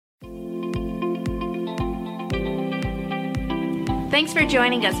Thanks for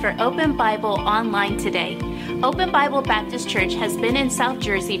joining us for Open Bible Online today. Open Bible Baptist Church has been in South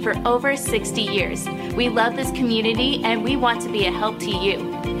Jersey for over 60 years. We love this community and we want to be a help to you.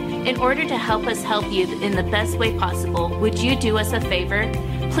 In order to help us help you in the best way possible, would you do us a favor?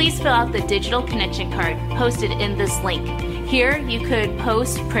 Please fill out the digital connection card posted in this link. Here you could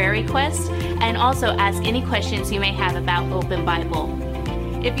post prayer requests and also ask any questions you may have about Open Bible.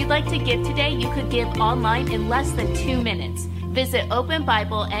 If you'd like to give today, you could give online in less than 2 minutes. Visit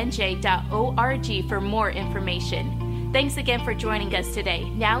openbiblenj.org for more information. Thanks again for joining us today.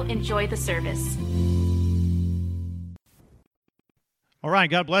 Now enjoy the service. All right,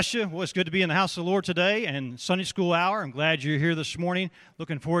 God bless you. Well, it's good to be in the house of the Lord today and Sunday School Hour. I'm glad you're here this morning.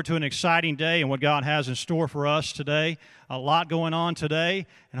 Looking forward to an exciting day and what God has in store for us today. A lot going on today,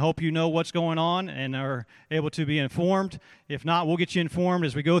 and hope you know what's going on and are able to be informed. If not, we'll get you informed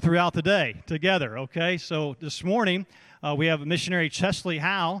as we go throughout the day together, okay? So this morning, we have missionary Chesley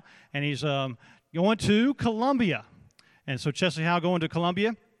Howe, and he's going to Colombia. And so Chesley Howe going to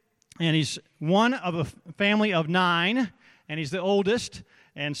Colombia, and he's one of a family of 9, and he's the oldest.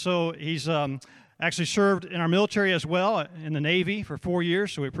 And so he's actually served in our military as well, in the Navy for 4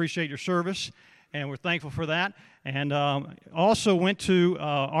 years, so we appreciate your service, and we're thankful for that. And also went to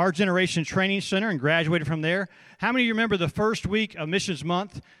our Generation Training Center and graduated from there. How many of you remember the first week of Missions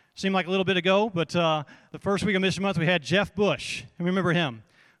Month? Seemed like a little bit ago, but the first week of Mission Month, we had Jeff Bush. And remember him?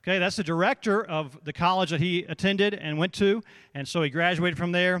 Okay, that's the director of the college that he attended and went to, and so he graduated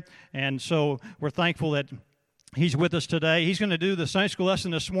from there. And so we're thankful that he's with us today. He's going to do the Sunday school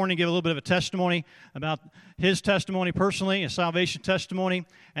lesson this morning, give a little bit of a testimony about his testimony personally, a salvation testimony,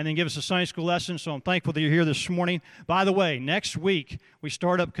 and then give us a Sunday school lesson. So I'm thankful that you're here this morning. By the way, next week we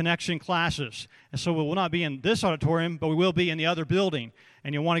start up connection classes. And so we will not be in this auditorium, but we will be in the other building.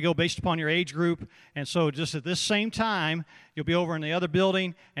 And you'll want to go based upon your age group. And so just at this same time, you'll be over in the other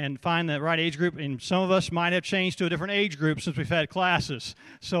building and find the right age group. And some of us might have changed to a different age group since we've had classes.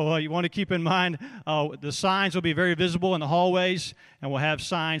 So you want to keep in mind the signs will be very visible in the hallways. And we'll have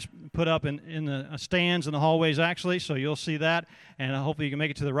signs put up in the stands in the hallways, actually. So you'll see that. And hopefully you can make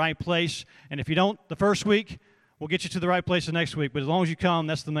it to the right place. And if you don't the first week, we'll get you to the right place the next week. But as long as you come,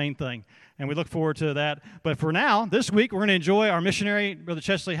 that's the main thing. And we look forward to that. But for now, this week, we're going to enjoy our missionary, Brother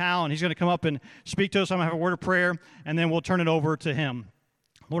Chesley Howe, and he's going to come up and speak to us. I'm going to have a word of prayer, and then we'll turn it over to him.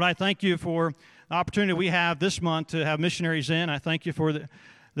 Lord, I thank you for the opportunity we have this month to have missionaries in. I thank you for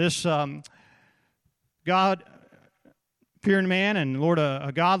this God-fearing man and, Lord,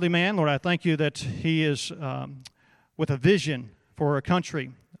 a godly man. Lord, I thank you that he is with a vision for a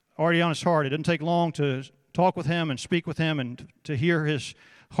country already on his heart. It didn't take long to talk with him and speak with him and to hear his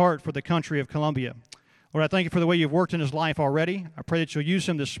heart for the country of Colombia. Lord, I thank you for the way you've worked in his life already. I pray that you'll use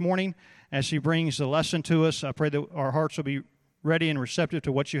him this morning as he brings the lesson to us. I pray that our hearts will be ready and receptive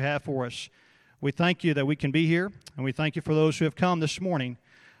to what you have for us. We thank you that we can be here, and we thank you for those who have come this morning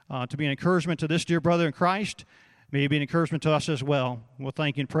to be an encouragement to this dear brother in Christ. May it be an encouragement to us as well. We'll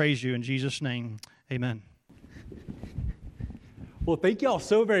thank you and praise you in Jesus' name. Amen. Well, thank you all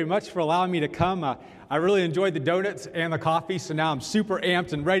so very much for allowing me to come. I really enjoyed the donuts and the coffee, so now I'm super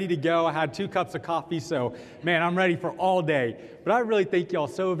amped and ready to go. I had 2 cups of coffee, so, man, I'm ready for all day. But I really thank you all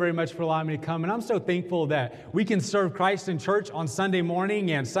so very much for allowing me to come, and I'm so thankful that we can serve Christ in church on Sunday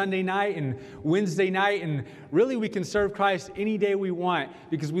morning and Sunday night and Wednesday night, and really we can serve Christ any day we want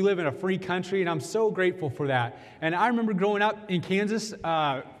because we live in a free country, and I'm so grateful for that. And I remember growing up in Kansas,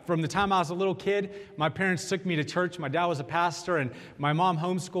 from the time I was a little kid, my parents took me to church. My dad was a pastor, and my mom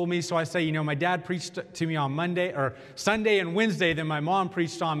homeschooled me. So I say, my dad preached to me on Monday or Sunday and Wednesday. Then my mom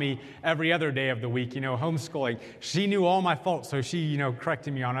preached on me every other day of the week, homeschooling. She knew all my faults, so she,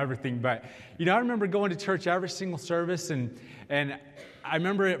 corrected me on everything. But, I remember going to church every single service, and I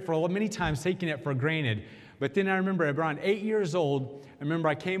remember it for many times taking it for granted. But then I remember around 8 years old,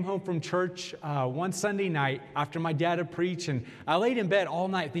 I came home from church one Sunday night after my dad had preached, and I laid in bed all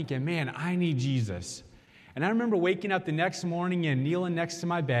night thinking, man, I need Jesus. And I remember waking up the next morning and kneeling next to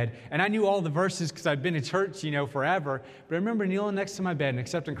my bed. And I knew all the verses because I'd been in church, forever. But I remember kneeling next to my bed and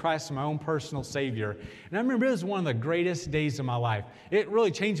accepting Christ as my own personal Savior. And I remember it was one of the greatest days of my life. It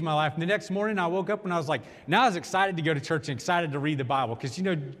really changed my life. And the next morning I woke up and I was like, now I was excited to go to church and excited to read the Bible. Because,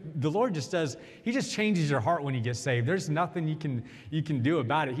 the Lord He just changes your heart when you get saved. There's nothing you can do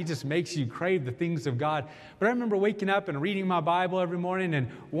about it. He just makes you crave the things of God. But I remember waking up and reading my Bible every morning and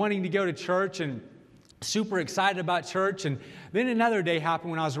wanting to go to church and super excited about church. And then another day happened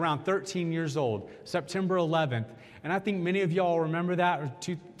when I was around 13 years old, September 11th. And I think many of y'all remember that, or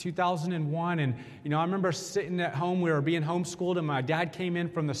 2001. And, I remember sitting at home. We were being homeschooled, and my dad came in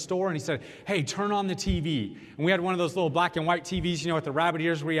from the store, and he said, hey, turn on the TV. And we had one of those little black and white TVs, with the rabbit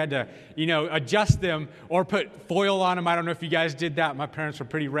ears where you had to, adjust them or put foil on them. I don't know if you guys did that. My parents were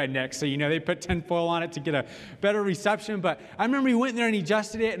pretty redneck, so, they put tin foil on it to get a better reception. But I remember he went in there and he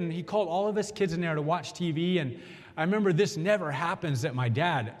adjusted it, and he called all of us kids in there to watch TV. And I remember this never happens that my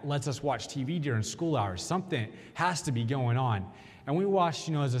dad lets us watch TV during school hours. Something has to be going on. And we watched,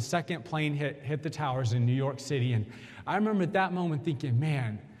 as a second plane hit the towers in New York City. And I remember at that moment thinking,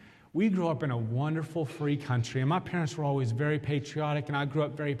 man, we grew up in a wonderful, free country. And my parents were always very patriotic, and I grew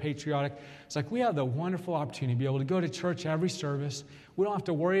up very patriotic. It's like we have the wonderful opportunity to be able to go to church every service. We don't have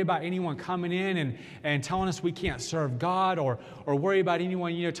to worry about anyone coming in and telling us we can't serve God, or worry about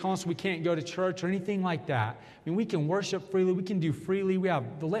anyone, telling us we can't go to church or anything like that. I mean, we can worship freely. We can do freely. We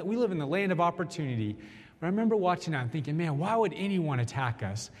live in the land of opportunity. But I remember watching that and thinking, man, why would anyone attack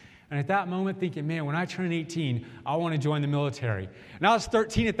us? And at that moment thinking, man, when I turn 18, I want to join the military. And I was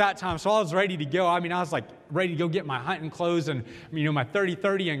 13 at that time, so I was ready to go. I was like ready to go get my hunting clothes and, my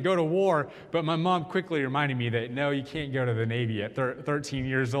 30-30 and go to war. But my mom quickly reminded me that, no, you can't go to the Navy at 13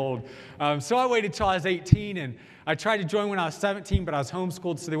 years old. So I waited till I was 18, and I tried to join when I was 17, but I was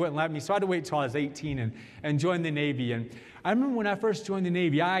homeschooled, so they wouldn't let me. So I had to wait till I was 18 and join the Navy. And I remember when I first joined the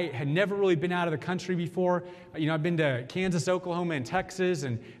Navy, I had never really been out of the country before. I've been to Kansas, Oklahoma, and Texas,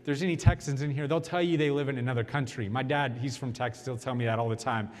 and if there's any Texans in here, they'll tell you they live in another country. My dad, he's from Texas. He'll tell me that all the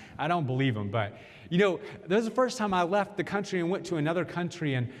time. I don't believe him, but, that was the first time I left the country and went to another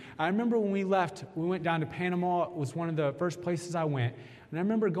country. And I remember when we left, we went down to Panama. It was one of the first places I went. And I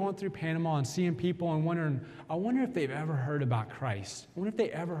remember going through Panama and seeing people and wondering, I wonder if they've ever heard about Christ. I wonder if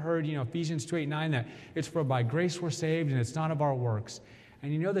they ever heard, Ephesians 2:8-9, that it's for by grace we're saved and it's not of our works.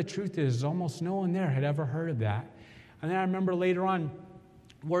 And the truth is almost no one there had ever heard of that. And then I remember later on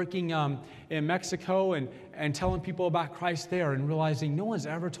working in Mexico and telling people about Christ there and realizing no one's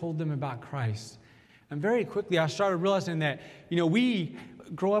ever told them about Christ. And very quickly I started realizing that, we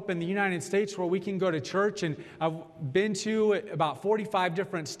grow up in the United States where we can go to church, and I've been to about 45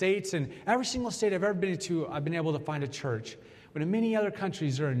 different states, and every single state I've ever been to, I've been able to find a church. But in many other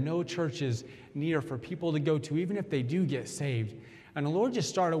countries, there are no churches near for people to go to, even if they do get saved. And the Lord just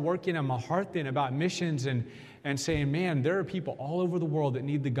started working on my heart then about missions and saying, man, there are people all over the world that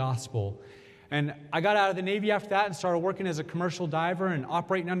need the gospel. And I got out of the Navy after that and started working as a commercial diver and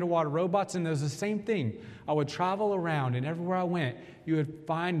operating underwater robots, and it was the same thing. I would travel around, and everywhere I went, you would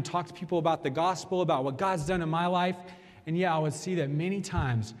find and talk to people about the gospel, about what God's done in my life. And I would see that many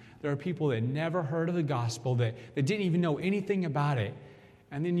times there are people that never heard of the gospel, that didn't even know anything about it.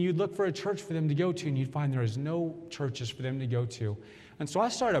 And then you'd look for a church for them to go to, and you'd find there is no churches for them to go to. And so I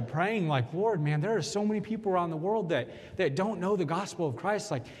started praying like, Lord, man, there are so many people around the world that don't know the gospel of Christ.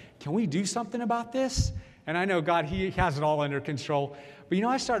 Like, can we do something about this? And I know God, He has it all under control. But,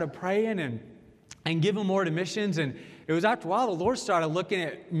 I started praying and giving more to missions. And it was after a while, the Lord started looking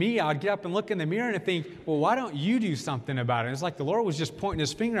at me. I'd get up and look in the mirror and think, well, why don't you do something about it? It's like the Lord was just pointing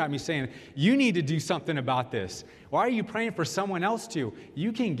His finger at me saying, you need to do something about this. Why are you praying for someone else to?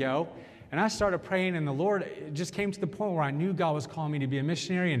 You can go. And I started praying, and the Lord, it just came to the point where I knew God was calling me to be a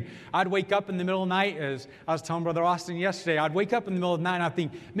missionary. And I'd wake up in the middle of the night, as I was telling Brother Austin yesterday, I'd wake up in the middle of the night and I'd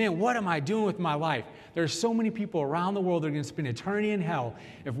think, man, what am I doing with my life? There's so many people around the world that are going to spend eternity in hell.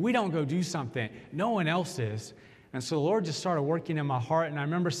 If we don't go do something, no one else is. And so the Lord just started working in my heart. And I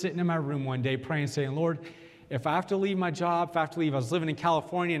remember sitting in my room one day praying, saying, Lord, if I have to leave my job, if I have to leave, I was living in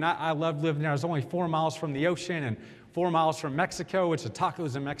California, and I loved living there. I was only 4 miles from the ocean and 4 miles from Mexico, which the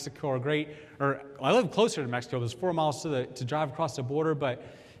tacos in Mexico are great. I live closer to Mexico. There's 4 miles to drive across the border. But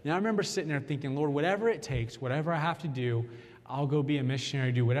I remember sitting there thinking, Lord, whatever it takes, whatever I have to do, I'll go be a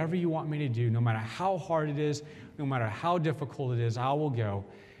missionary, do whatever you want me to do. No matter how hard it is, no matter how difficult it is, I will go.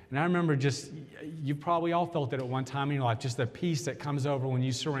 And I remember you've probably all felt it at one time in your life, just the peace that comes over when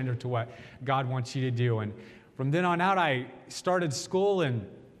you surrender to what God wants you to do. And from then on out, I started school and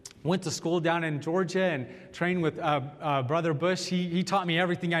went to school down in Georgia and trained with Brother Bush. He taught me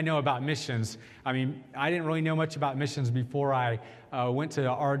everything I know about missions. I mean, I didn't really know much about missions before I went to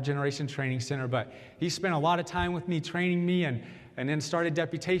our Generation Training Center, but he spent a lot of time with me, training me, and then started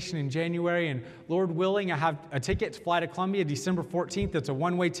deputation in January. And Lord willing, I have a ticket to fly to Columbia December 14th. It's a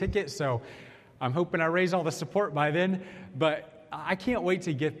one-way ticket, so I'm hoping I raise all the support by then. But I can't wait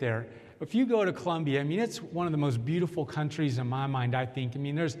to get there. If you go to Colombia, I mean, it's one of the most beautiful countries in my mind, I think. I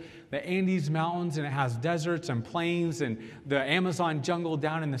mean, there's the Andes Mountains, and it has deserts and plains, and the Amazon jungle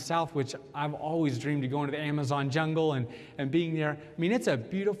down in the south, which I've always dreamed of going to the Amazon jungle and being there. I mean, it's a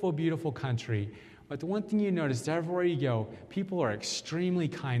beautiful, beautiful country. But the one thing you notice, everywhere you go, people are extremely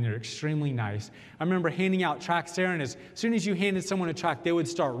kind. They're extremely nice. I remember handing out tracts there, and as soon as you handed someone a tract, they would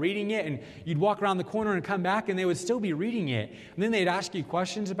start reading it, and you'd walk around the corner and come back, and they would still be reading it. And then they'd ask you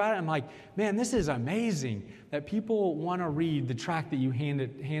questions about it. I'm like, man, this is amazing that people want to read the tract that you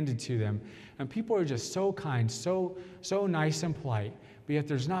handed to them. And people are just so kind, so nice and polite. But yet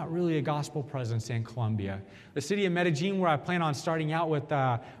there's not really a gospel presence in Colombia. The city of Medellin, where I plan on starting out with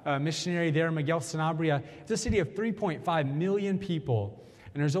a missionary there, Miguel Sanabria, it's a city of 3.5 million people,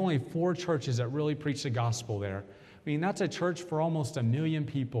 and there's only 4 churches that really preach the gospel there. I mean, that's a church for almost 1 million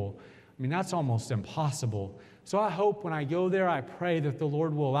people. I mean, that's almost impossible. So I hope when I go there, I pray that the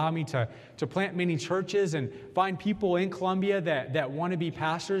Lord will allow me to plant many churches and find people in Colombia that want to be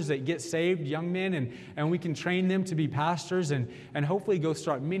pastors, that get saved, young men, and we can train them to be pastors and hopefully go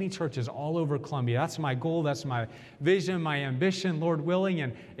start many churches all over Colombia. That's my goal. That's my vision, my ambition, Lord willing.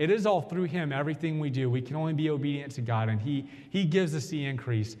 And it is all through Him, everything we do. We can only be obedient to God, and He gives us the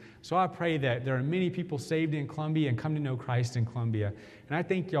increase. So I pray that there are many people saved in Colombia and come to know Christ in Colombia. And I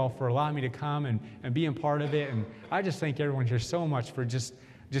thank y'all for allowing me to come and being part of it. And I just thank everyone here so much for just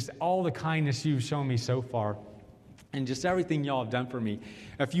all the kindness you've shown me so far and just everything y'all have done for me.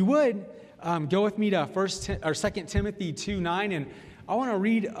 If you would, go with me to 2 Timothy 2:9. And I want to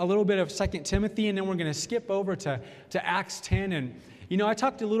read a little bit of 2 Timothy, and then we're going to skip over to Acts 10. And, you know, I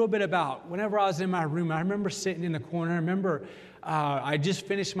talked a little bit about whenever I was in my room, I remember sitting in the corner. I remember I just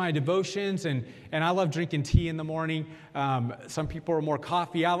finished my devotions, and I love drinking tea in the morning. Some people are more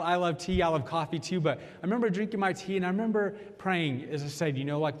coffee. I love tea. I love coffee too. But I remember drinking my tea, and I remember praying, as I said, you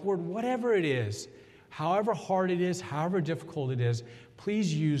know, like, Lord, whatever it is, however hard it is, however difficult it is,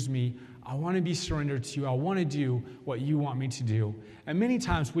 please use me. I want to be surrendered to you. I want to do what you want me to do. And many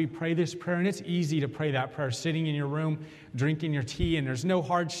times we pray this prayer, and it's easy to pray that prayer sitting in your room, drinking your tea, and there's no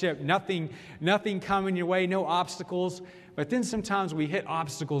hardship, nothing coming your way, no obstacles. But then sometimes we hit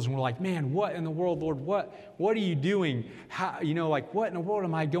obstacles and we're like, man, what in the world, Lord, what are you doing? How, you know, like, what in the world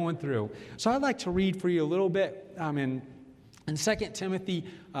am I going through? So I'd like to read for you a little bit in 2 Timothy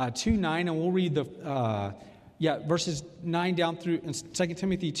 2:9, and we'll read verses 9 down through, in 2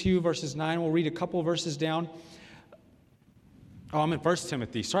 Timothy 2, verses 9. We'll read a couple verses down. Oh, I'm in 1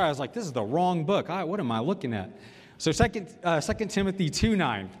 Timothy. Sorry, I was like, this is the wrong book. What am I looking at? So 2 Timothy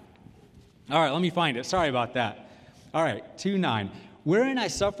 2:9. All right, let me find it. Sorry about that. All right, 2:9. Wherein I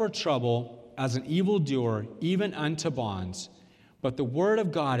suffer trouble as an evildoer, even unto bonds. But the word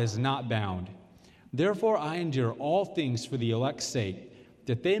of God is not bound. Therefore I endure all things for the elect's sake,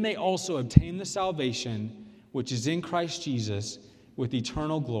 that they may also obtain the salvation which is in Christ Jesus with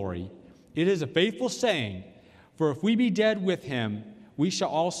eternal glory. It is a faithful saying, for if we be dead with him, we shall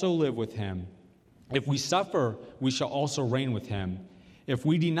also live with him. If we suffer, we shall also reign with him. If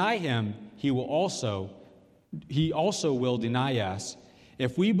we deny him, he also will deny us.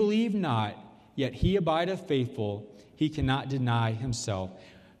 If we believe not, yet he abideth faithful, he cannot deny himself.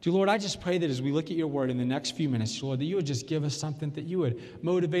 Dear Lord, I just pray that as we look at your word in the next few minutes, Lord, that you would just give us something, that you would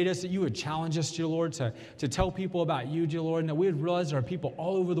motivate us, that you would challenge us, dear Lord, to tell people about you, dear Lord, and that we would realize there are people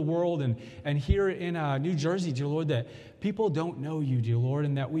all over the world and here in New Jersey, dear Lord, that people don't know you, dear Lord,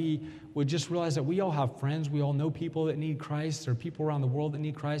 and that we would just realize that we all have friends, we all know people that need Christ, or people around the world that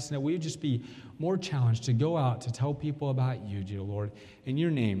need Christ, and that we would just be more challenged to go out to tell people about you, dear Lord. In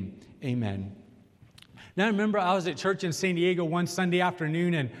your name, amen. Now, I remember I was at church in San Diego one Sunday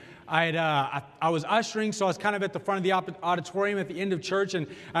afternoon, and I was ushering, so I was kind of at the front of the auditorium at the end of church, and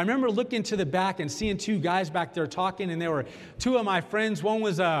I remember looking to the back and seeing 2 guys back there talking, and they were 2 of my friends. One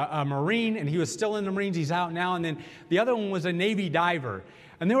was a Marine, and he was still in the Marines. He's out now, and then the other one was a Navy diver.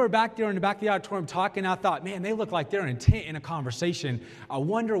 And they were back there in the back of the auditorium talking. I thought, man, they look like they're intent in a conversation. I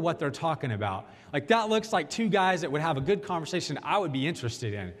wonder what they're talking about. Like, that looks like 2 guys that would have a good conversation I would be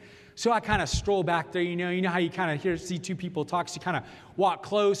interested in. So I kind of stroll back there, you know how you kind of see 2 people talk, so you kind of walk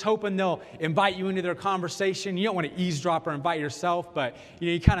close, hoping they'll invite you into their conversation. You don't want to eavesdrop or invite yourself, but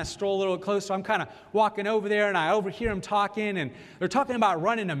you kind of stroll a little close. So I'm kind of walking over there, and I overhear them talking, and they're talking about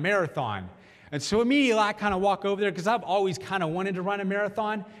running a marathon. And so immediately I kind of walk over there because I've always kind of wanted to run a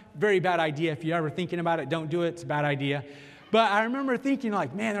marathon. Very bad idea. If you're ever thinking about it, don't do it. It's a bad idea. But I remember thinking,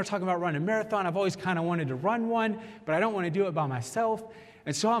 like, man, they're talking about running a marathon. I've always kind of wanted to run one, but I don't want to do it by myself.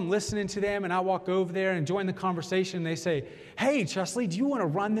 And so I'm listening to them, and I walk over there and join the conversation. They say, hey, Chesley, do you want to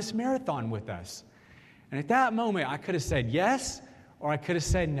run this marathon with us? And at that moment, I could have said yes, or I could have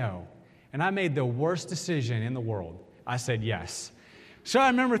said no. And I made the worst decision in the world. I said yes. So I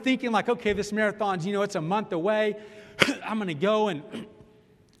remember thinking, like, okay, this marathon's, it's a month away. I'm going to go, and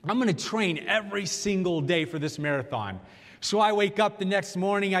I'm going to train every single day for this marathon. So I wake up the next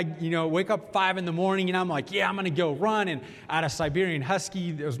morning, wake up 5 in the morning, and I'm like, yeah, I'm going to go run. And I had a Siberian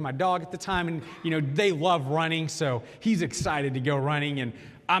Husky, that was my dog at the time, and, they love running, so he's excited to go running, and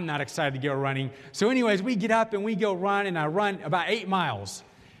I'm not excited to go running. So anyways, we get up and we go run, and I run about 8 miles.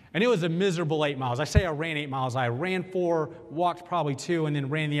 And it was a miserable 8 miles. I say I ran 8 miles. I ran 4, walked probably 2, and then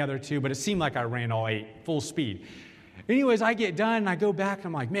ran the other 2, but it seemed like I ran all 8, full speed. Anyways, I get done, and I go back, and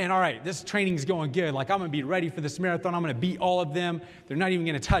I'm like, man, all right, this training's going good. Like, I'm going to be ready for this marathon. I'm going to beat all of them. They're not even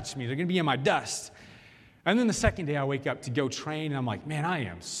going to touch me. They're going to be in my dust. And then the second day, I wake up to go train, and I'm like, man, I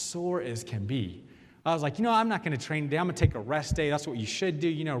am sore as can be. I was like, I'm not going to train today. I'm going to take a rest day. That's what you should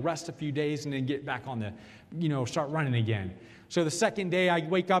do, rest a few days and then get back on the, start running again. So the second day, I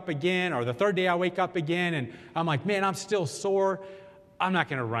wake up again, or the third day, I wake up again, and I'm like, man, I'm still sore. I'm not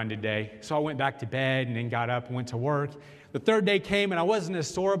going to run today. So I went back to bed and then got up and went to work. The third day came and I wasn't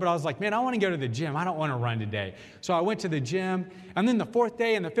as sore, but I was like, man, I want to go to the gym. I don't want to run today. So I went to the gym. And then the 4th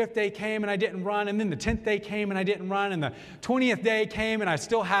day and the 5th day came and I didn't run. And then the 10th day came and I didn't run. And the 20th day came and I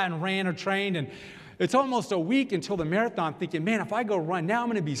still hadn't ran or trained. And it's almost a week until the marathon, thinking, man, if I go run now, I'm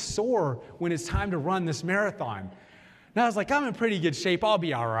going to be sore when it's time to run this marathon. And I was like, I'm in pretty good shape. I'll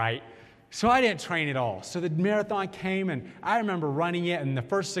be all right. So I didn't train at all. So the marathon came, and I remember running it, and the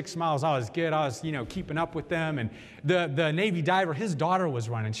first 6 miles, I was good. I was, keeping up with them. And the Navy diver, his daughter was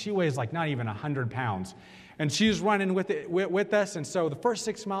running. She weighs like not even 100 pounds. And she was running with us, and so the first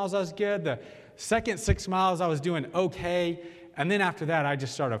 6 miles, I was good. The second 6 miles, I was doing okay. And then after that, I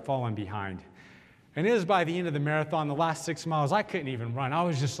just started falling behind. And it was by the end of the marathon, the last 6 miles, I couldn't even run. I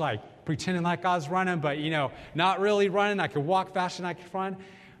was just like pretending like I was running, but, not really running. I could walk faster than I could run.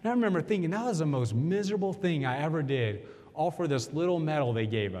 And I remember thinking, that was the most miserable thing I ever did, all for this little medal they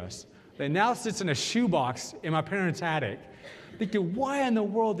gave us that now sits in a shoebox in my parents' attic. Thinking, why in the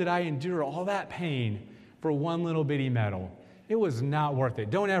world did I endure all that pain for one little bitty medal? It was not worth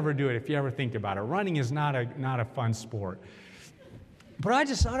it. Don't ever do it if you ever think about it. Running is not a fun sport. But I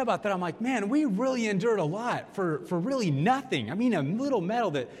just thought about that. I'm like, man, we really endured a lot for really nothing. I mean, a little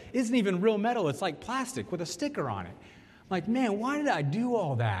medal that isn't even real metal. It's like plastic with a sticker on it. Like, man, why did I do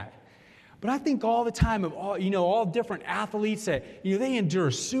all that? But I think all the time of all different athletes that, they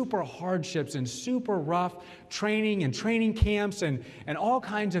endure super hardships and super rough training and training camps and all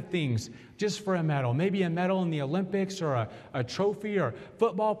kinds of things just for a medal. Maybe a medal in the Olympics or a trophy, or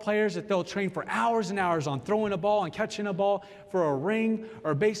football players that they'll train for hours and hours on throwing a ball and catching a ball for a ring,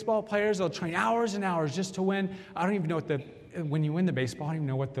 or baseball players, they'll train hours and hours just to win. I don't even know when you win the baseball, I don't even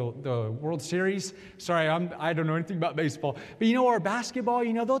know what the World Series, sorry, I don't know anything about baseball, but or basketball,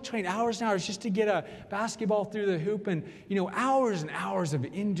 they'll train hours and hours just to get a basketball through the hoop, and, hours and hours of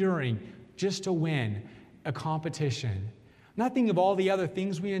enduring just to win a competition. Nothing of all the other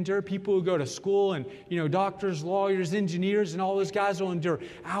things we endure. People who go to school and, doctors, lawyers, engineers, and all those guys will endure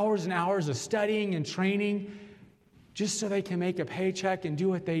hours and hours of studying and training just so they can make a paycheck and do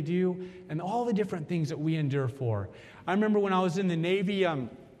what they do, and all the different things that we endure for. I remember when I was in the Navy,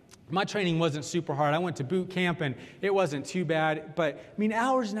 my training wasn't super hard. I went to boot camp, and it wasn't too bad. But,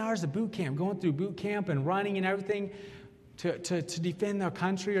 hours and hours of boot camp, going through boot camp and running and everything to defend our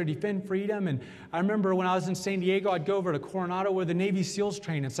country or defend freedom. And I remember when I was in San Diego, I'd go over to Coronado where the Navy SEALs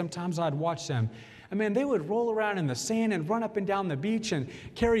train, and sometimes I'd watch them. And, man, they would roll around in the sand and run up and down the beach and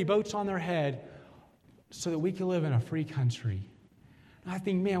carry boats on their head so that we could live in a free country. And I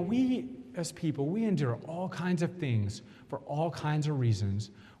think, man, we as people, we endure all kinds of things for all kinds of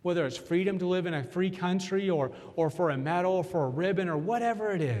reasons, whether it's freedom to live in a free country or for a medal or for a ribbon or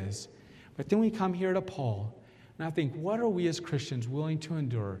whatever it is. But then we come here to Paul, and I think, what are we as Christians willing to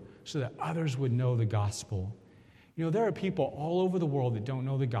endure so that others would know the gospel? There are people all over the world that don't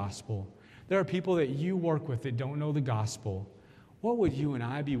know the gospel. There are people that you work with that don't know the gospel. What would you and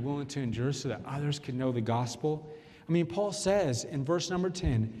I be willing to endure so that others can know the gospel? Paul says in verse number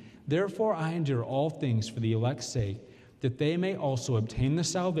 10, "Therefore I endure all things for the elect's sake, that they may also obtain the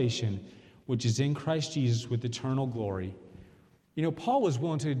salvation which is in Christ Jesus with eternal glory." Paul was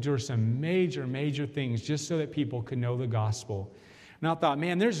willing to endure some major, major things just so that people could know the gospel. And I thought,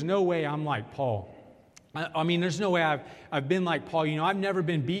 man, there's no way I'm like Paul. There's no way I've been like Paul. I've never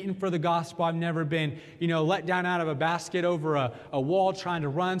been beaten for the gospel. I've never been, let down out of a basket over a wall trying to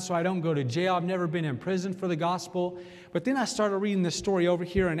run so I don't go to jail. I've never been in prison for the gospel. But then I started reading this story over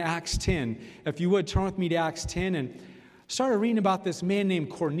here in Acts 10. If you would, turn with me to Acts 10, and started reading about this man named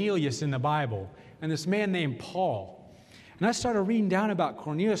Cornelius in the Bible and this man named Paul. And I started reading down about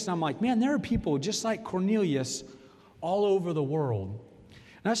Cornelius, and I'm like, man, there are people just like Cornelius all over the world.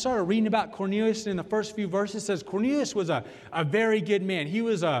 And I started reading about Cornelius, and in the first few verses it says Cornelius was a very good man. He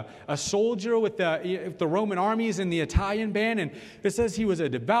was a soldier with the Roman armies in the Italian band, and it says he was a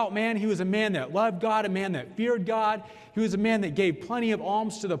devout man. He was a man that loved God, a man that feared God. He was a man that gave plenty of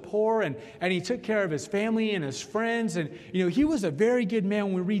alms to the poor, and he took care of his family and his friends. And, he was a very good man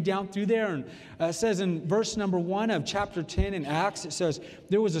when we read down through there. And it says in verse number 1 of chapter 10 in Acts, it says,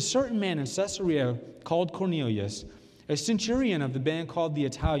 there was a certain man in Caesarea called Cornelius, a centurion of the band called the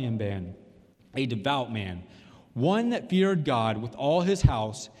Italian band, a devout man, one that feared God with all his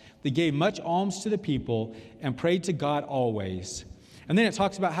house, that gave much alms to the people and prayed to God always. And then it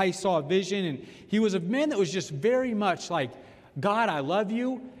talks about how he saw a vision, and he was a man that was just very much like, God, I love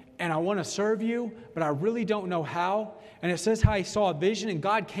you, and I want to serve you, but I really don't know how. And it says how he saw a vision, and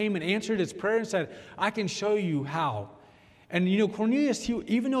God came and answered his prayer and said, I can show you how. And, Cornelius,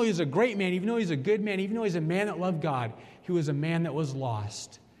 even though he was a great man, even though he's a good man, even though he's a man that loved God, he was a man that was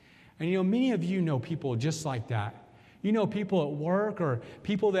lost. And, many of you know people just like that. You know people at work, or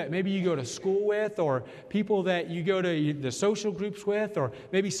people that maybe you go to school with, or people that you go to the social groups with, or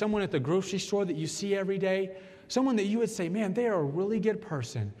maybe someone at the grocery store that you see every day. Someone that you would say, man, they are a really good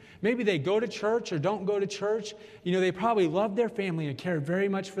person. Maybe they go to church or don't go to church. They probably love their family and care very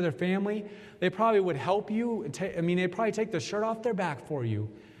much for their family. They probably would help you. They'd probably take the shirt off their back for you.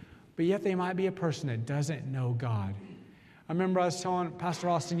 But yet they might be a person that doesn't know God. I remember I was telling Pastor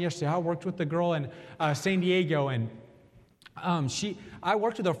Austin yesterday, I worked with the girl in San Diego, and I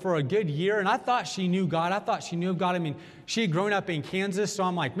worked with her for a good year, and I thought she knew God. I thought she knew God. She had grown up in Kansas, so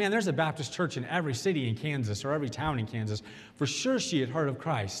I'm like, man, there's a Baptist church in every city in Kansas or every town in Kansas. For sure she had heard of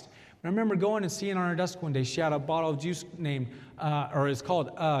Christ. But I remember going and seeing on her desk one day, she had a bottle of juice named, it's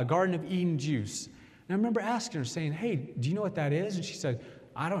called Garden of Eden juice. And I remember asking her, saying, hey, do you know what that is? And she said,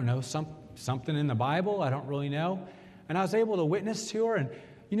 I don't know, something in the Bible, I don't really know. And I was able to witness to her, and,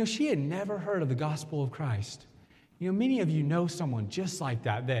 she had never heard of the gospel of Christ. Many of you know someone just like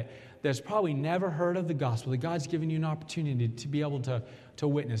that's probably never heard of the gospel, that God's given you an opportunity to be able to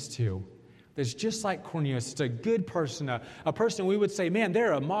witness to. That's just like Cornelius. It's a good person, a person we would say, man,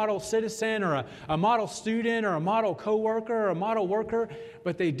 they're a model citizen or a model student or a model coworker or a model worker,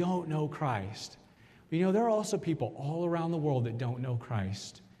 but they don't know Christ. There are also people all around the world that don't know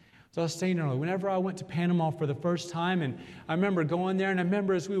Christ. So I was saying earlier, whenever I went to Panama for the first time, and I remember going there, and I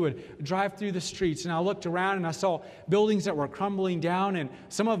remember as we would drive through the streets, and I looked around, and I saw buildings that were crumbling down, and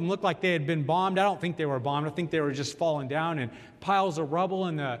some of them looked like they had been bombed. I don't think they were bombed. I think they were just falling down, and piles of rubble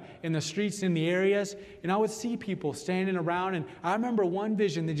in the streets, in the areas. And I would see people standing around, and I remember one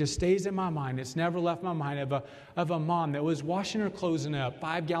vision that just stays in my mind. It's never left my mind, of a mom that was washing her clothes in a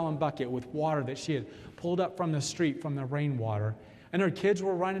 5-gallon bucket with water that she had pulled up from the street from the rainwater. And her kids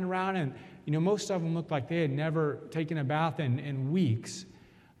were running around, and, most of them looked like they had never taken a bath in weeks.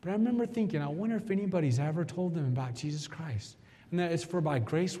 But I remember thinking, I wonder if anybody's ever told them about Jesus Christ. And that it's for by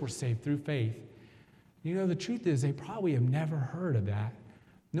grace we're saved through faith. The truth is they probably have never heard of that.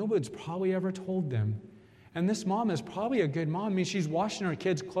 Nobody's probably ever told them. And this mom is probably a good mom. She's washing her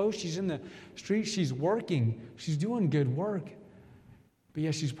kids' clothes. She's in the street. She's working. She's doing good work. But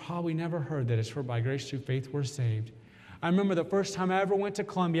yet she's probably never heard that it's for by grace through faith we're saved. I remember the first time I ever went to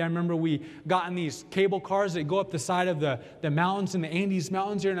Colombia, I remember we got in these cable cars that go up the side of the mountains in the Andes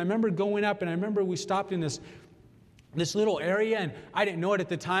Mountains here. And I remember going up, and I remember we stopped in this little area, and I didn't know it at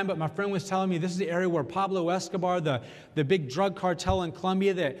the time, but my friend was telling me this is the area where Pablo Escobar, the big drug cartel in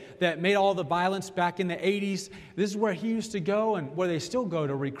Colombia that made all the violence back in the 80s, this is where he used to go, and where they still go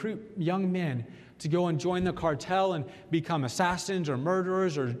to recruit young men to go and join the cartel and become assassins or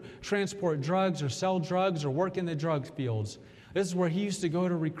murderers or transport drugs or sell drugs or work in the drug fields. This is where he used to go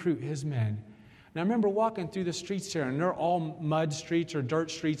to recruit his men. And I remember walking through the streets here, and they're all mud streets or dirt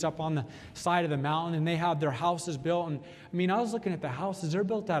streets up on the side of the mountain, and they have their houses built. And I was looking at the houses. They're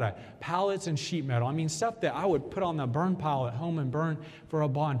built out of pallets and sheet metal. Stuff that I would put on the burn pile at home and burn for a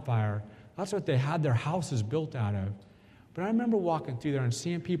bonfire. That's what they had their houses built out of. But I remember walking through there and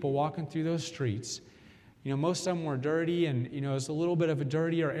seeing people walking through those streets. Most of them were dirty, and, it was a little bit of a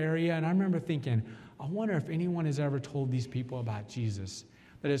dirtier area. And I remember thinking, I wonder if anyone has ever told these people about Jesus,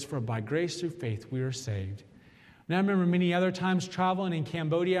 that it's for by grace through faith we are saved. And I remember many other times traveling in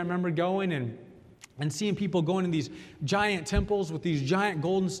Cambodia. I remember going and seeing people going to these giant temples with these giant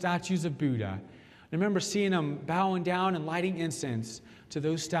golden statues of Buddha. I remember seeing them bowing down and lighting incense to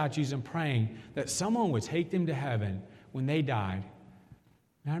those statues and praying that someone would take them to heaven when they died.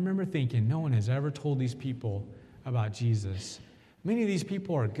 And I remember thinking, no one has ever told these people about Jesus. Many of these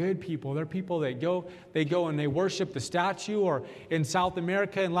people are good people. They're people that go and they worship the statue, or in South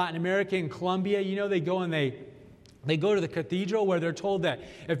America and Latin America and Colombia, they go and they They go to the cathedral where they're told that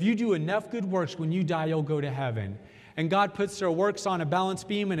if you do enough good works, when you die, you'll go to heaven. And God puts their works on a balance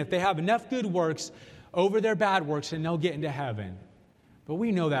beam, and if they have enough good works over their bad works, then they'll get into heaven. But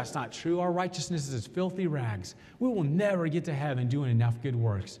we know that's not true. Our righteousness is as filthy rags. We will never get to heaven doing enough good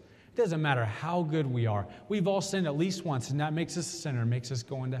works. It doesn't matter how good we are. We've all sinned at least once, and that makes us a sinner, makes us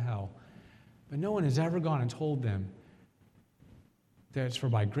go into hell. But no one has ever gone and told them that it's for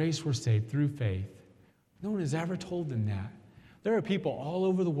by grace we're saved through faith. No one has ever told them that. There are people all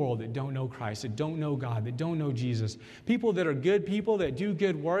over the world that don't know Christ, that don't know God, that don't know Jesus. People that are good people, that do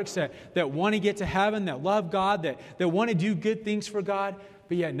good works, that want to get to heaven, that love God, that want to do good things for God,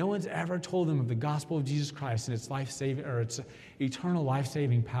 but yet no one's ever told them of the gospel of Jesus Christ and its life-saving, or its eternal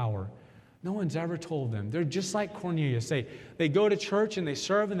life-saving power. No one's ever told them. They're just like Cornelius. They go to church and they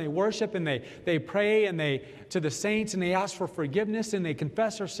serve and they worship and they pray and they to the saints and they ask for forgiveness and they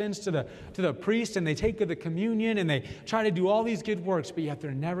confess their sins to the priest and they take the communion and they try to do all these good works, but yet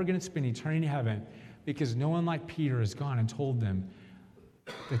they're never going to spend eternity in heaven because no one like Peter has gone and told them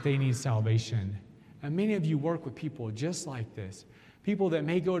that they need salvation. And many of you work with people just like this. People that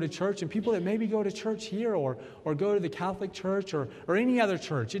may go to church and people that maybe go to church here or go to the Catholic Church or any other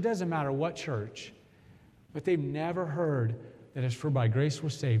church. It doesn't matter what church. But they've never heard that it's for by grace we're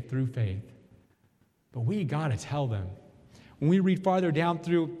saved through faith. But we got to tell them. When we read farther down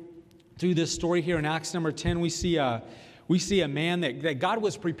through this story here in Acts number 10, we see a man that God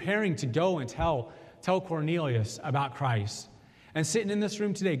was preparing to go and tell Cornelius about Christ. And sitting in this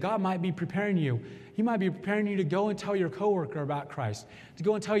room today, God might be preparing you. He might be preparing you to go and tell your coworker about Christ, to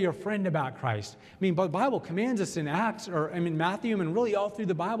go and tell your friend about Christ. I mean, but the Bible commands us in Matthew, and really all through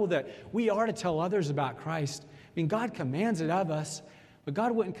the Bible that we are to tell others about Christ. I mean, God commands it of us, but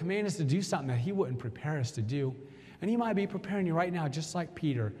God wouldn't command us to do something that He wouldn't prepare us to do. And He might be preparing you right now, just like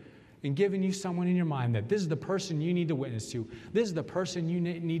Peter, and giving you someone in your mind that this is the person you need to witness to. This is the person you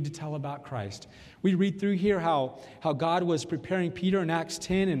need to tell about Christ. We read through here how God was preparing Peter in Acts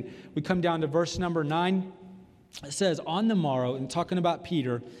 10, and we come down to verse number 9. It says, on the morrow, and talking about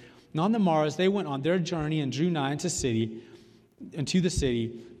Peter, and on the morrow as they went on their journey and drew nigh into the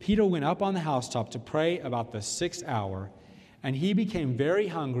city, Peter went up on the housetop to pray about the 6th hour, and he became very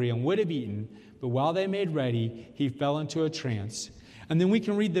hungry and would have eaten, but while they made ready, he fell into a trance. And then we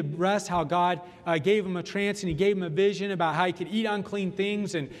can read the rest, how God gave him a trance and He gave him a vision about how he could eat unclean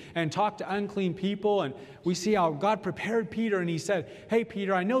things and talk to unclean people. And we see how God prepared Peter and He said, hey,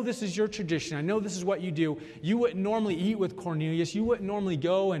 Peter, I know this is your tradition. I know this is what you do. You wouldn't normally eat with Cornelius. You wouldn't normally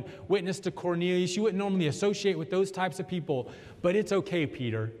go and witness to Cornelius. You wouldn't normally associate with those types of people. But it's okay,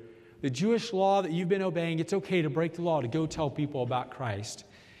 Peter. The Jewish law that you've been obeying, it's okay to break the law to go tell people about Christ.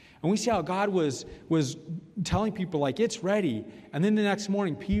 And we see how God was telling people, like, it's ready. And then the next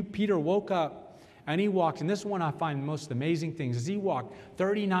morning, Peter woke up and he walked. And this is one I find the most amazing things, is he walked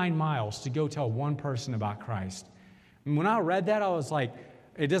 39 miles to go tell one person about Christ. And when I read that, I was like,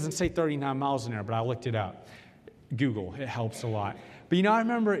 it doesn't say 39 miles in there, but I looked it up. Google, it helps a lot. But I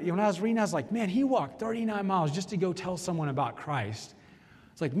remember when I was reading, I was like, man, he walked 39 miles just to go tell someone about Christ.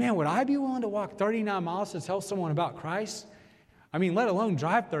 It's like, man, would I be willing to walk 39 miles to tell someone about Christ? I mean, let alone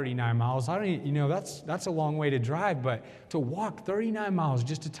drive 39 miles. That's a long way to drive, but to walk 39 miles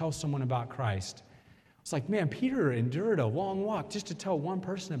just to tell someone about Christ. It's like, man, Peter endured a long walk just to tell one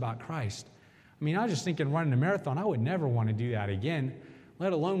person about Christ. I mean, I was just thinking running a marathon, I would never want to do that again,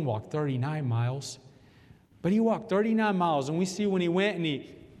 let alone walk 39 miles. But he walked 39 miles, and we see when he went and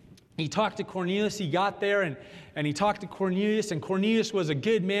he talked to Cornelius. He got there and he talked to Cornelius, and Cornelius was a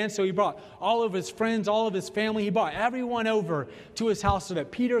good man, so he brought all of his friends, all of his family. He brought everyone over to his house so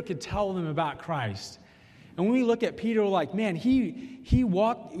that Peter could tell them about Christ. And when we look at Peter, we're like, man, he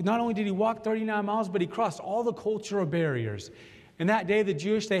walked, not only did he walk 39 miles, but he crossed all the cultural barriers. And that day, the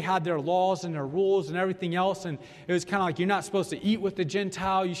Jewish, they had their laws and their rules and everything else. And it was kind of like, you're not supposed to eat with the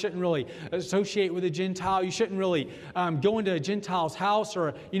Gentile. You shouldn't really associate with a Gentile. You shouldn't really go into a Gentile's house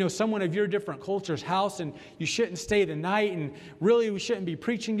or, someone of your different culture's house. And you shouldn't stay the night. And really, we shouldn't be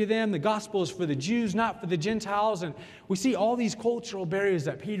preaching to them. The gospel is for the Jews, not for the Gentiles. And we see all these cultural barriers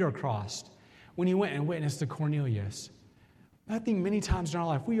that Peter crossed when he went and witnessed to Cornelius. I think many times in our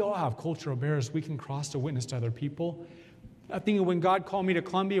life, we all have cultural barriers we can cross to witness to other people. I think when God called me to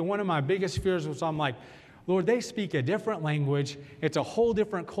Columbia, one of my biggest fears was, I'm like, Lord, they speak a different language. It's a whole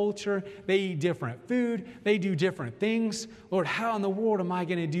different culture. They eat different food. They do different things. Lord, how in the world am I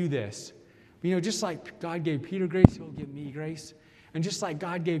going to do this? But, just like God gave Peter grace, He'll give me grace. And just like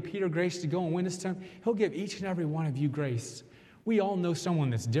God gave Peter grace to go and witness to him, He'll give each and every one of you grace. We all know someone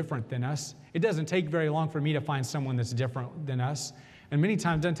that's different than us. It doesn't take very long for me to find someone that's different than us. And many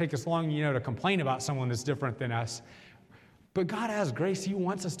times it doesn't take us long, to complain about someone that's different than us. But God has grace. He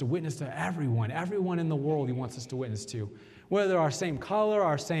wants us to witness to everyone in the world He wants us to witness to. Whether they're our same color,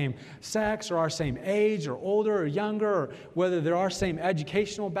 our same sex, or our same age, or older or younger, or whether they're our same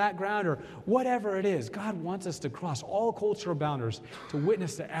educational background, or whatever it is, God wants us to cross all cultural boundaries to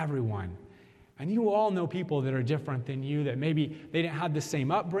witness to everyone. And you all know people that are different than you, that maybe they didn't have the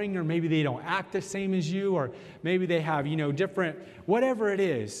same upbringing, or maybe they don't act the same as you, or maybe they have, different, whatever it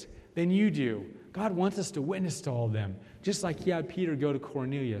is, than you do. God wants us to witness to all of them, just like He had Peter go to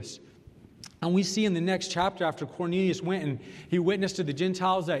Cornelius. And we see in the next chapter, after Cornelius went and he witnessed to the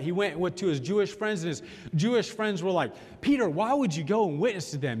Gentiles, that he went to his Jewish friends, and his Jewish friends were like, Peter, why would you go and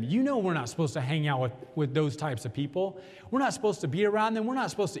witness to them? We're not supposed to hang out with those types of people. We're not supposed to be around them. We're not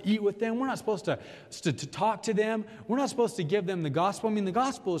supposed to eat with them. We're not supposed to talk to them. We're not supposed to give them the gospel. The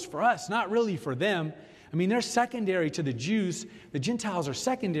gospel is for us, not really for them. They're secondary to the Jews. The Gentiles are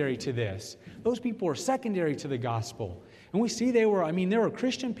secondary to this. Those people are secondary to the gospel. And we see there were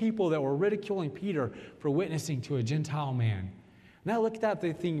Christian people that were ridiculing Peter for witnessing to a Gentile man. And I look at that,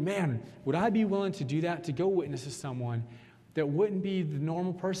 they think, man, would I be willing to do that, to go witness to someone that wouldn't be the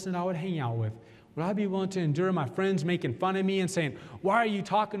normal person that I would hang out with? Would I be willing to endure my friends making fun of me and saying, why are you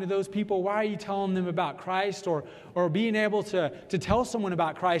talking to those people? Why are you telling them about Christ? Or being able to tell someone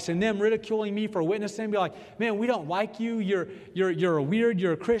about Christ and them ridiculing me for witnessing and be like, man, we don't like you. You're a weird,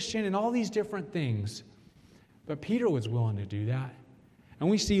 you're a Christian, and all these different things. But Peter was willing to do that. And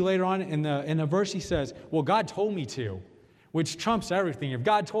we see later on in the verse he says, well, God told me to, which trumps everything. If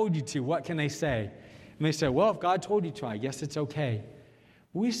God told you to, what can they say? And they say, well, if God told you to, I guess it's okay.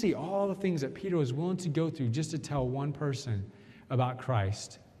 We see all the things that Peter was willing to go through just to tell one person about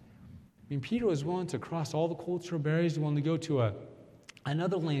Christ. Peter was willing to cross all the cultural barriers, willing to go to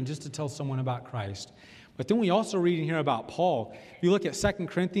another land just to tell someone about Christ. But then we also read in here about Paul. If you look at 2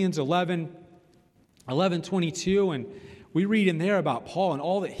 Corinthians 11:22, and we read in there about Paul and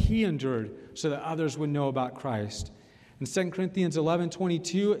all that he endured so that others would know about Christ. In 2 Corinthians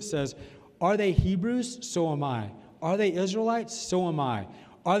 11:22, it says, are they Hebrews? So am I. Are they Israelites? So am I.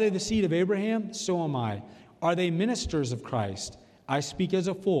 Are they the seed of Abraham? So am I. Are they ministers of Christ? I speak as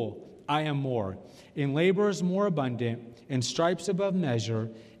a fool. I am more. In labors more abundant, in stripes above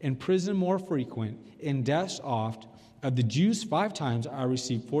measure, in prison more frequent, in deaths oft. Of the Jews 5 times I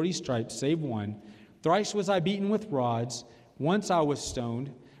received 40 stripes, save one. Thrice was I beaten with rods. Once I was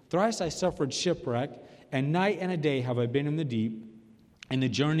stoned. Thrice I suffered shipwreck. And night and a day have I been in the deep. In the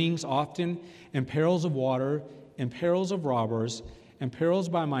journeyings often, in perils of water, in perils of robbers, in perils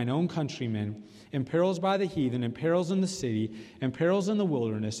by mine own countrymen, in perils by the heathen, in perils in the city, in perils in the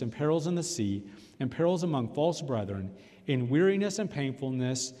wilderness, in perils in the sea, in perils among false brethren, in weariness and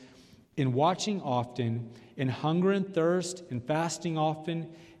painfulness, in watching often, in hunger and thirst, in fasting often,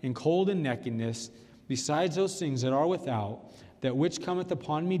 in cold and nakedness, besides those things that are without, that which cometh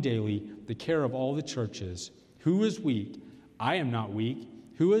upon me daily, the care of all the churches. Who is weak? I am not weak.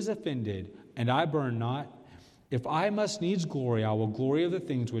 Who is offended? And I burn not. If I must needs glory, I will glory of the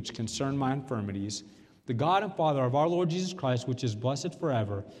things which concern my infirmities. The God and Father of our Lord Jesus Christ, which is blessed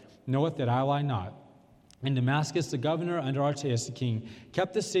forever, knoweth that I lie not. In Damascus, the governor under Artaeus the king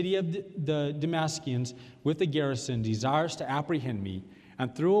kept the city of the Damascus with a garrison, desirous to apprehend me.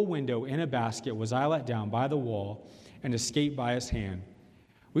 And through a window in a basket was I let down by the wall and escaped by his hand.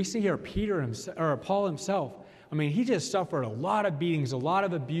 We see here Paul himself. He just suffered a lot of beatings, a lot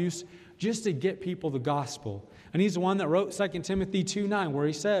of abuse just to get people the gospel. And he's the one that wrote 2 Timothy 2:9, where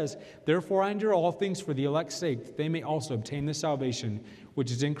he says, therefore I endure all things for the elect's sake, that they may also obtain the salvation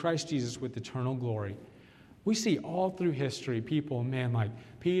which is in Christ Jesus with eternal glory. We see all through history people, men like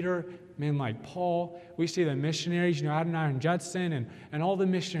Peter, men like Paul. We see the missionaries, Adoniram Judson, and all the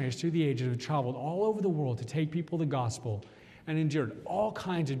missionaries through the ages have traveled all over the world to take people the gospel and endured all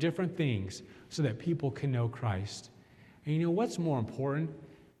kinds of different things so that people can know Christ. And what's more important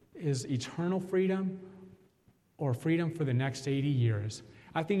is eternal freedom or freedom for the next 80 years.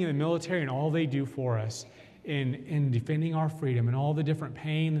 I think in the military and all they do for us in defending our freedom and all the different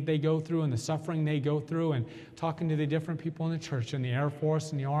pain that they go through and the suffering they go through and talking to the different people in the church and the Air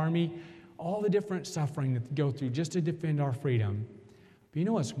Force and the Army, all the different suffering that they go through just to defend our freedom. But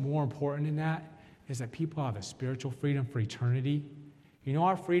what's more important than that is that people have a spiritual freedom for eternity.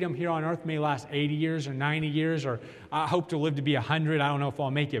 Our freedom here on earth may last 80 years or 90 years, or I hope to live to be 100. I don't know if I'll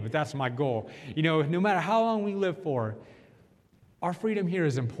make it, but that's my goal. No matter how long we live for, our freedom here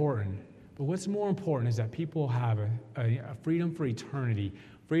is important. But what's more important is that people have a freedom for eternity,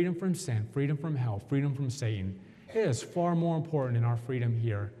 freedom from sin, freedom from hell, freedom from Satan. It is far more important than our freedom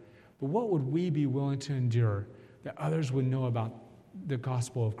here. But what would we be willing to endure that others would know about the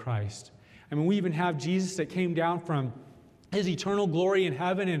gospel of Christ. I mean, we even have Jesus that came down from his eternal glory in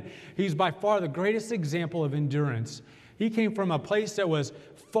heaven, and he's by far the greatest example of endurance. He came from a place that was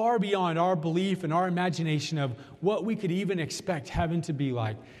far beyond our belief and our imagination of what we could even expect heaven to be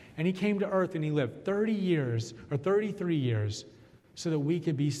like. And he came to earth and he lived 30 years or 33 years so that we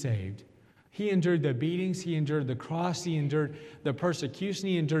could be saved. He endured the beatings, he endured the cross, he endured the persecution,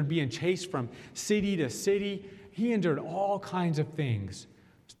 he endured being chased from city to city. He endured all kinds of things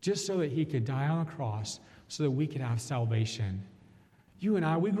just so that he could die on a cross so that we could have salvation. You and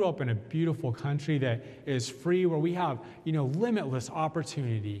I, we grew up in a beautiful country that is free, where we have, limitless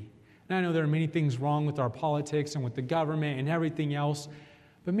opportunity. And I know there are many things wrong with our politics and with the government and everything else,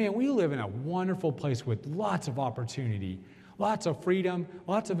 but man, we live in a wonderful place with lots of opportunity, lots of freedom,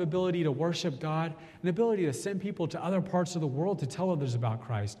 lots of ability to worship God, and ability to send people to other parts of the world to tell others about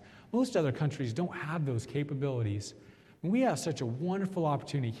Christ. Most other countries don't have those capabilities. And we have such a wonderful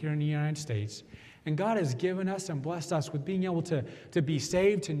opportunity here in the United States. And God has given us and blessed us with being able to be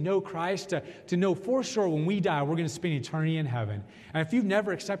saved, to know Christ, to know for sure when we die, we're going to spend eternity in heaven. And if you've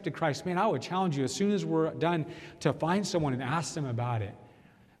never accepted Christ, man, I would challenge you as soon as we're done to find someone and ask them about it.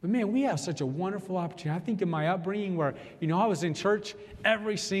 But man, we have such a wonderful opportunity. I think in my upbringing where, I was in church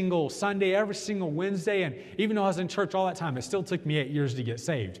every single Sunday, every single Wednesday, and even though I was in church all that time, it still took me 8 years to get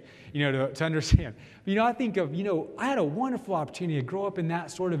saved, to understand. But, I think of, I had a wonderful opportunity to grow up in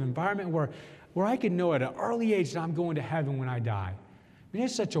that sort of environment where I could know at an early age that I'm going to heaven when I die. I mean,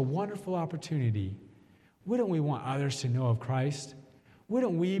 it's such a wonderful opportunity. Wouldn't we want others to know of Christ?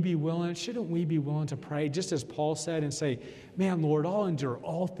 Shouldn't we be willing to pray, just as Paul said, and say, man, Lord, I'll endure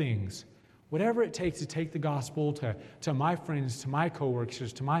all things, whatever it takes to take the gospel to my friends, to my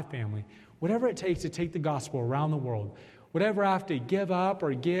coworkers, to my family, whatever it takes to take the gospel around the world, whatever I have to give up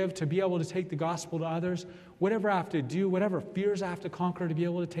or give to be able to take the gospel to others, whatever I have to do, whatever fears I have to conquer to be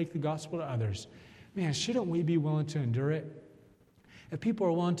able to take the gospel to others. Man, shouldn't we be willing to endure it? If people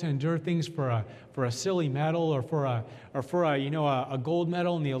are willing to endure things for a silly medal or for a gold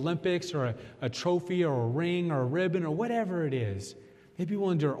medal in the Olympics or a trophy or a ring or a ribbon or whatever it is, maybe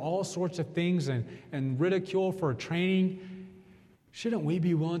we'll endure all sorts of things and ridicule for training. Shouldn't we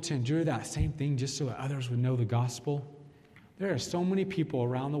be willing to endure that same thing just so that others would know the gospel? There are so many people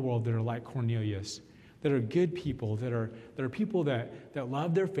around the world that are like Cornelius, that are good people, that are people that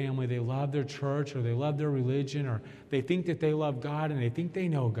love their family, they love their church, or they love their religion, or they think that they love God and they think they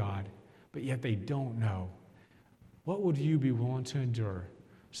know God, but yet they don't know. What would you be willing to endure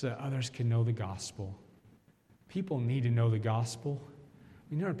so that others can know the gospel? People need to know the gospel.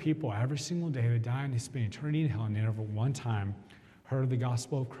 I mean, there are people every single day that die and they spend eternity in hell and never one time heard the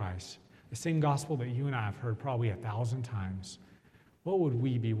gospel of Christ. The same gospel that you and I have heard probably 1,000 times. What would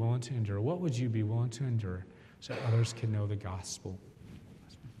we be willing to endure? What would you be willing to endure so others can know the gospel?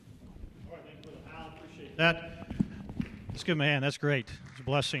 All right, thank you, Brother Hal. Appreciate that. That's good, man. That's great. It's a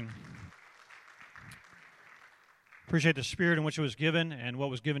blessing. Appreciate the spirit in which it was given and what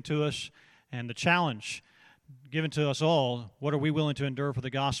was given to us and the challenge given to us all. What are we willing to endure for the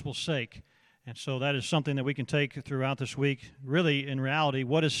gospel's sake? And so that is something that we can take throughout this week. Really, in reality,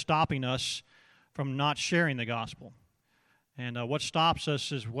 what is stopping us from not sharing the gospel? And what stops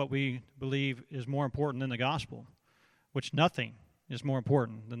us is what we believe is more important than the gospel, which nothing is more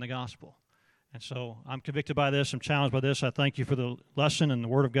important than the gospel. And so I'm convicted by this. I'm challenged by this. I thank you for the lesson and the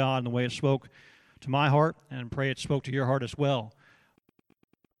Word of God and the way it spoke to my heart, and pray it spoke to your heart as well.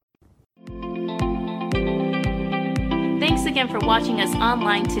 Thanks again for watching us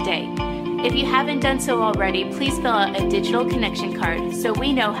online today. If you haven't done so already, please fill out a digital connection card so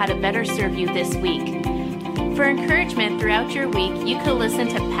we know how to better serve you this week. For encouragement throughout your week, you can listen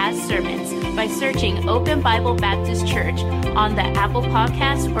to past sermons by searching Open Bible Baptist Church on the Apple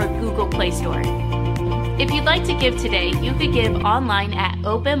Podcast or Google Play Store. If you'd like to give today, you can give online at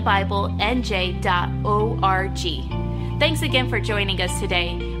openbiblenj.org. Thanks again for joining us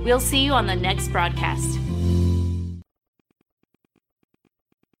today. We'll see you on the next broadcast.